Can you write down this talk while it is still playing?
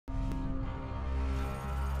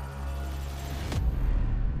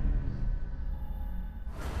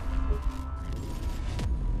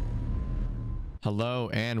Hello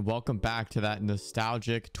and welcome back to that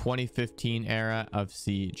nostalgic 2015 era of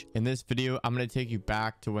Siege. In this video, I'm going to take you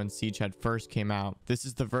back to when Siege had first came out. This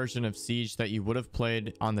is the version of Siege that you would have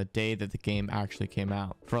played on the day that the game actually came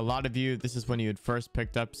out. For a lot of you, this is when you had first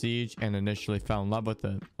picked up Siege and initially fell in love with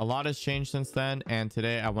it. A lot has changed since then, and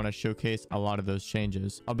today I want to showcase a lot of those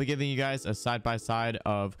changes. I'll be giving you guys a side-by-side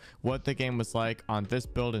of what the game was like on this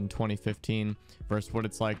build in 2015 versus what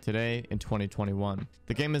it's like today in 2021.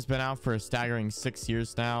 The game has been out for a staggering 6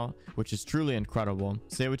 years now, which is truly incredible.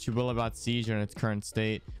 Say what you will about Siege in its current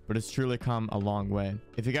state, but it's truly come a long way.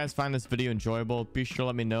 If you guys find this video enjoyable, be sure to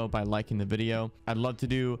let me know by liking the video. I'd love to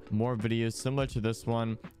do more videos similar to this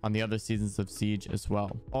one on the other seasons of Siege as well.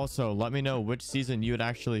 Also, let me know which season you had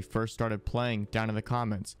actually first started playing down in the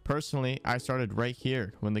comments. Personally, I started right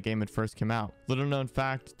here when the game had first come out. Little known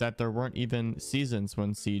fact that there weren't even seasons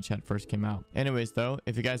when Siege had first came out. Anyways though,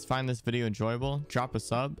 if you guys find this video enjoyable, drop a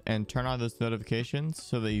sub and turn on those notifications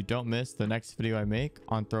so that you don't miss the next video I make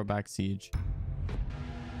on Throwback Siege.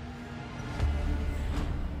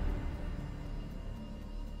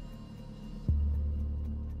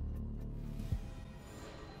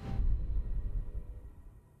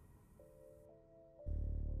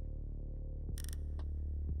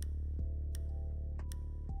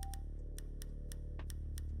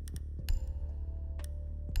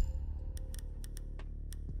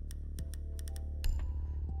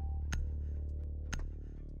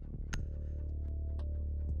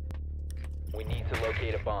 We need to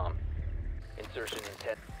locate a bomb. Insertion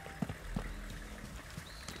intent.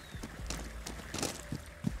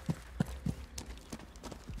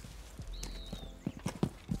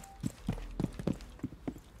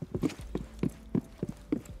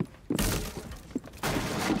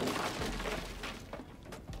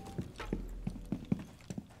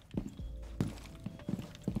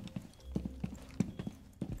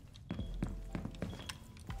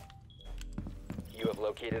 You have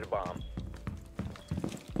located a bomb.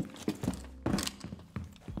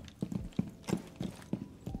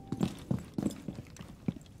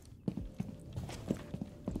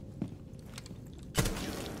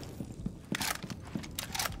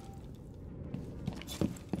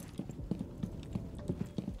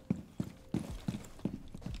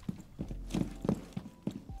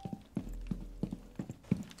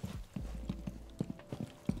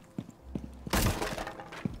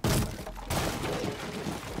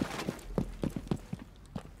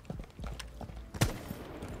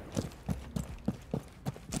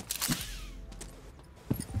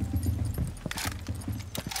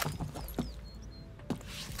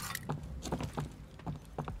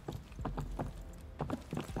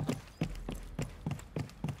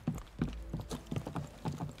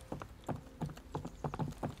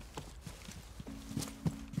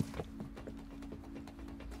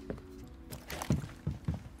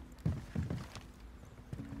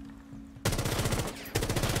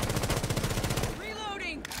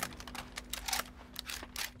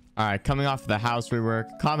 All right, coming off of the house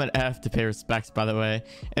rework, comment F to pay respects, by the way.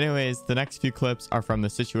 Anyways, the next few clips are from the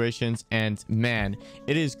situations, and man,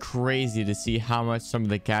 it is crazy to see how much some of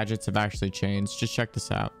the gadgets have actually changed. Just check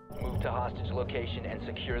this out. Move to hostage location and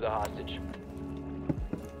secure the hostage.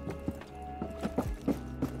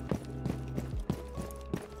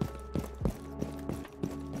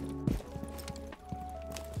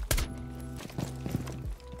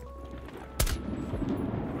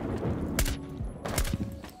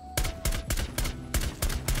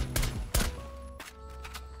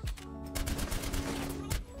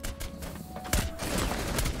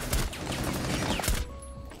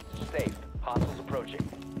 Safe. Hostiles approaching.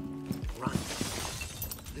 Run.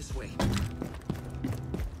 This way.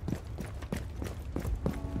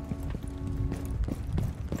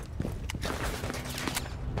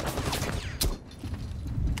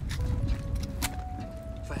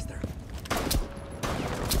 Faster.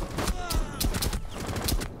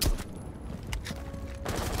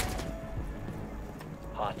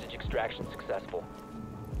 Hostage extraction successful.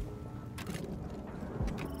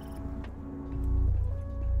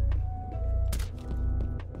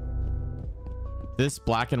 This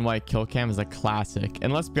black and white kill cam is a classic,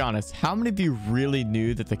 and let's be honest, how many of you really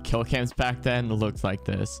knew that the kill cams back then looked like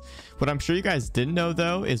this? What I'm sure you guys didn't know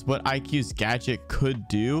though is what IQ's gadget could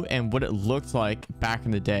do and what it looked like back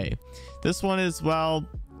in the day. This one is, well,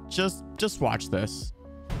 just watch this.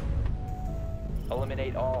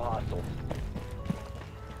 Eliminate all hostiles.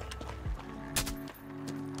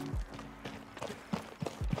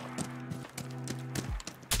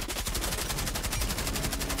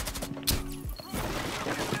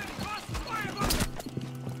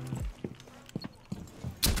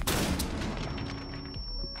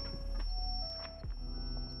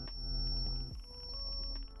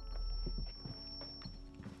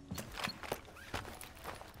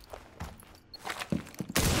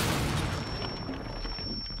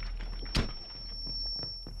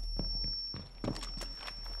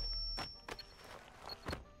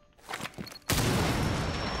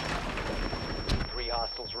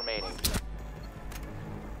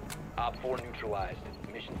 Op 4 neutralized.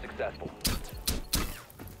 Mission successful.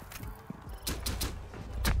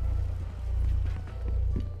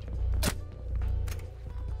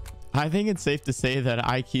 I think it's safe to say that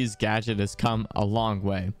IQ's gadget has come a long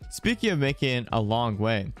way. Speaking of making a long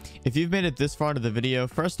way, if you've made it this far into the video,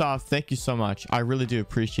 first off, thank you so much. I really do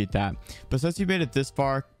appreciate that. But since you made it this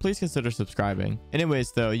far, please consider subscribing.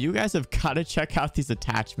 Anyways, though, you guys have got to check out these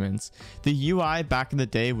attachments. The UI back in the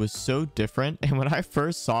day was so different, and when I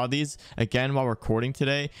first saw these again while recording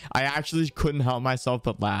today, I actually couldn't help myself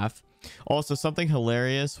but laugh. Also, something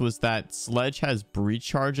hilarious was that Sledge has breach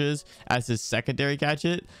charges as his secondary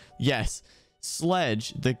gadget. Yes,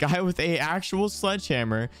 Sledge, the guy with a actual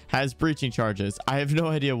sledgehammer, has breaching charges. I have no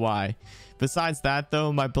idea why. Besides that,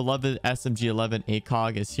 though, my beloved SMG-11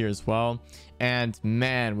 ACOG is here as well. And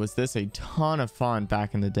man, was this a ton of fun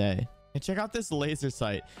back in the day. And check out this laser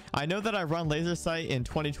sight. I know that I run laser sight in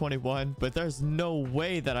 2021, but there's no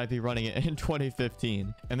way that I'd be running it in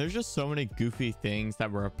 2015. And there's just so many goofy things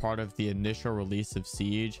that were a part of the initial release of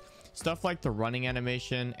Siege. Stuff like the running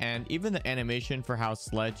animation and even the animation for how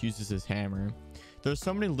Sledge uses his hammer. There's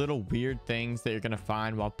so many little weird things that you're going to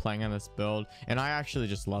find while playing on this build, and I actually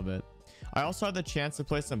just love it. I also had the chance to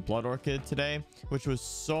play some Blood Orchid today, which was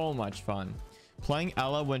so much fun. Playing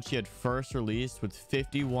Ella when she had first released with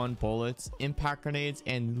 51 bullets, impact grenades,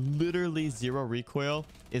 and literally 0 recoil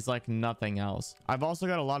is like nothing else. I've also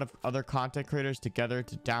got a lot of other content creators together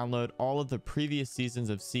to download all of the previous seasons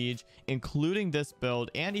of Siege, including this build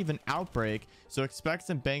and even Outbreak, so expect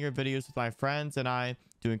some banger videos with my friends and I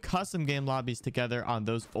doing custom game lobbies together on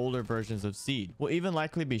those older versions of Siege. We'll even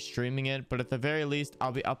likely be streaming it, but at the very least,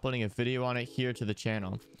 I'll be uploading a video on it here to the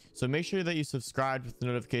channel. So make sure that you subscribe with the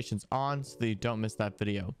notifications on so that you don't miss that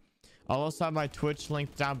video. I'll also have my Twitch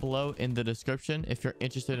link down below in the description if you're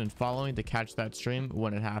interested in following to catch that stream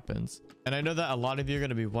when it happens. And I know that a lot of you are going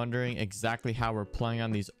to be wondering exactly how we're playing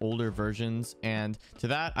on these older versions, and to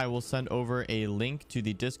that I will send over a link to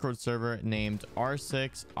the Discord server named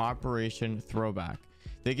R6 Operation Throwback.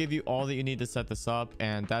 They give you all that you need to set this up,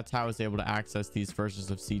 and that's how I was able to access these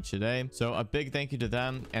versions of Siege today. So a big thank you to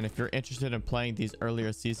them, and if you're interested in playing these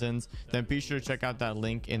earlier seasons, then be sure to check out that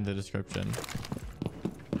link in the description.